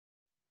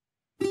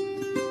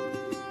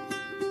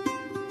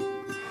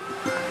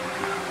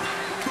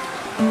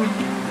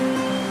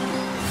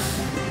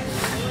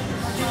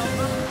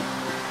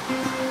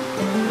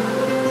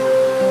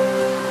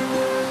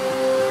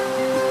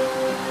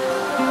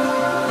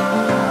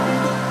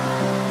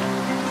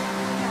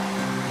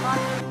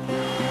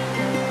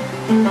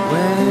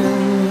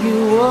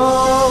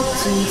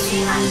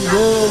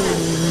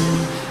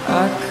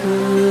I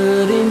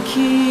couldn't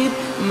keep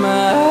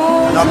my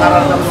eyes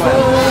off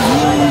of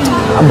you.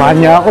 Amahan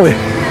niya ako eh.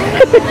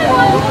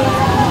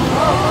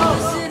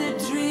 Was it a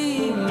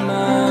dream?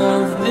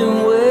 I've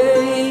been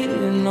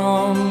waiting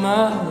all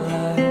my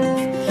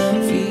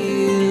life.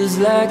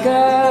 Feels like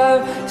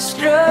I've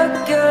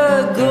struck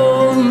a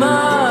gold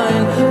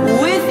mine.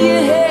 With your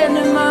hand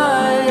in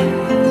mine,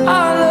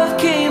 our love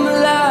came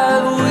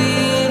alive.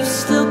 We've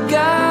still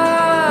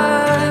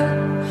got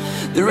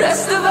the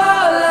rest of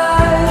our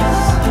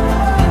lives.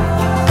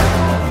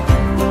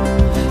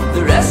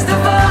 The rest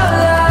of our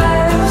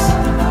lives.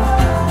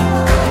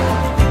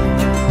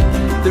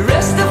 The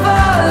rest of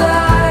our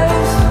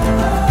lives.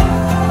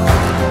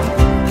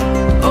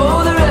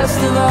 Oh, the rest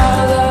of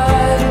our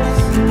lives.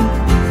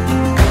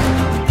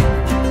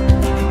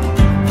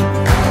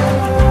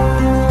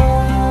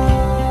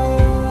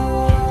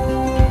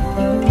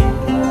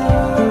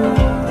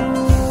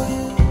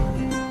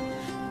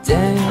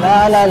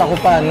 Naaalala ko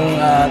pa nung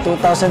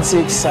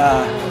 2006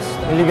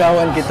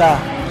 niligawan kita.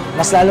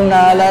 Mas lalong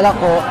naaalala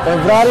ko,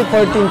 February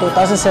 14,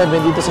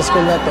 2007 dito sa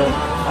school na to,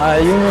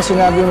 yun yung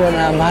sinabi mo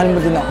na mahal mo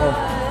din ako.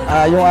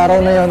 Yung araw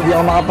na yun, di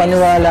ako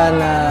makapaniwala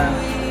na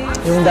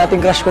yung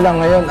dating crush ko lang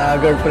ngayon,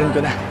 girlfriend ko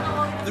na.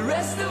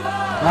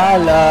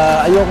 Mahal,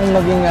 ayokong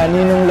maging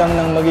ninong lang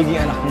ng magiging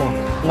anak mo.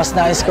 Mas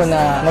nais ko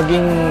na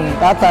maging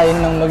tatay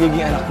ng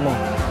magiging anak mo.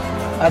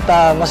 At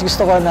mas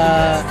gusto ko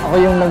na ako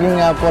yung maging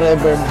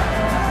forever mo.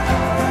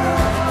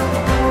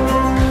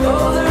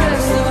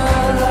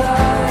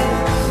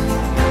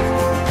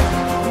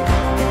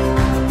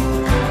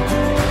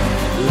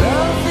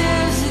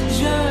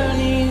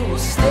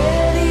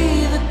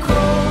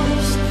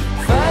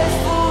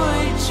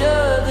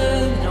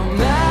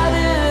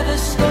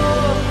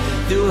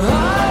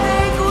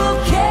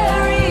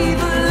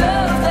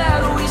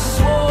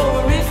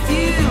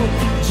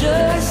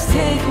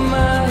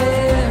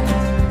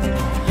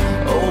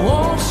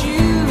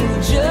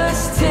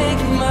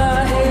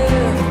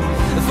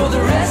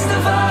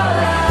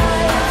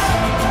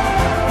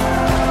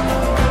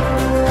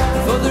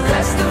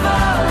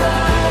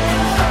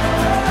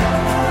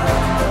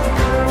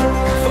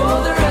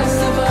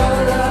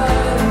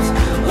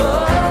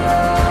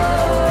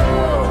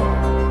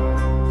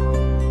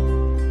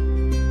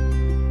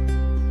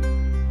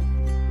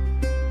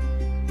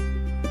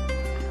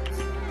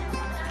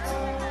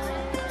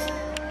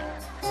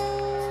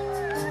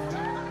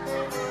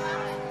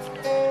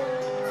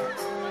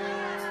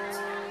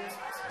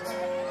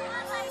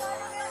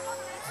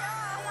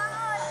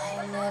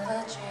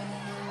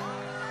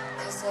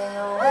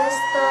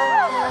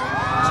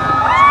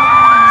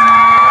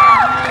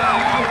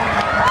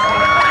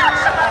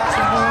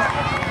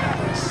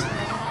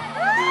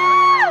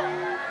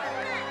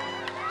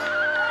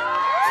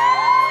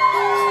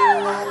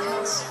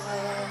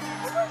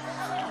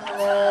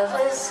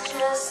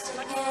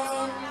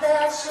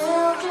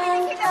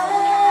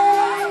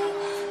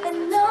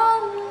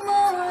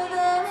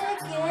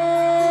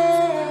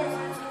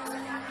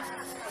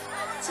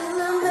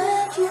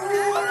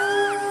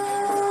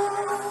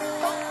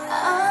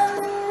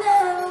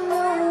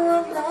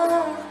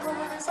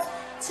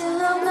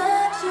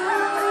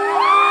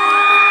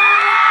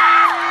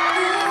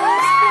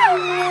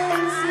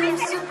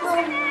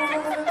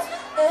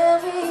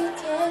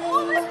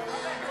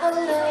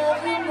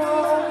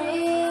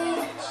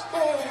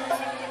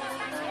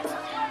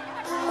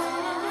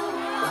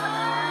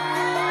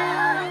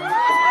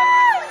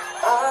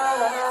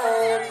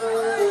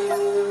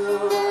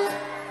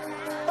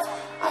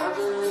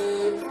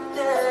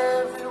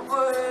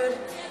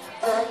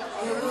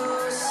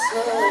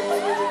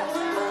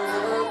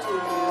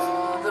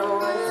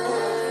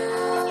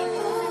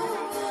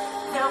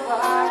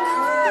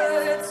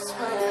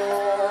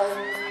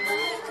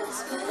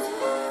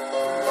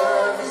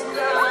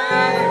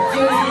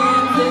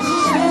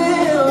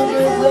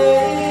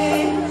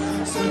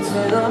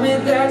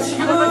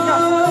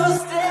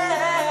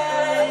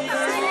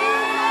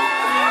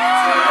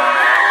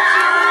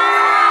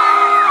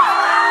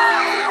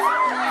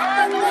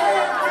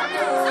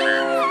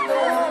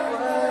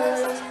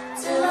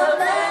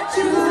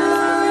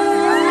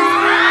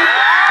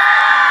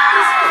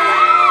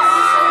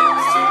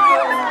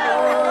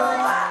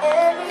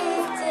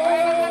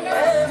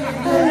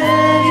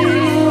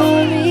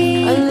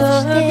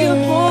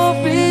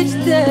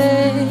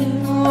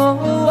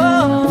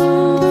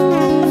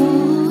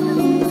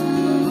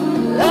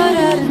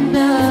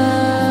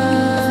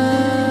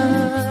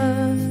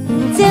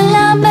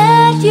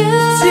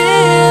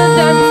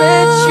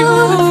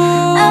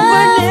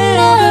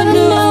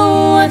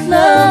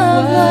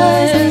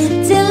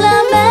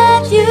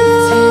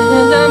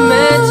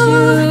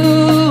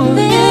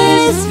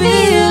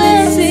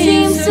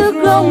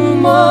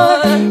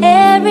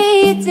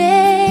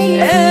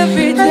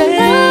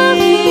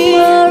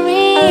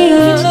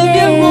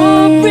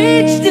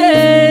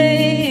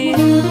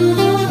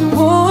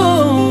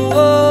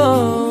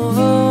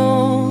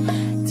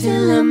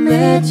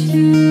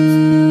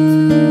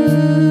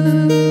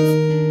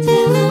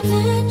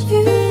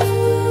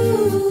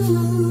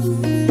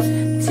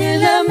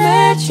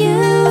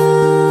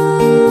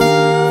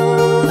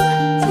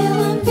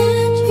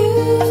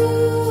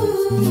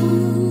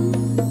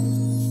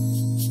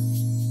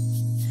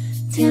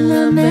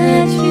 coming.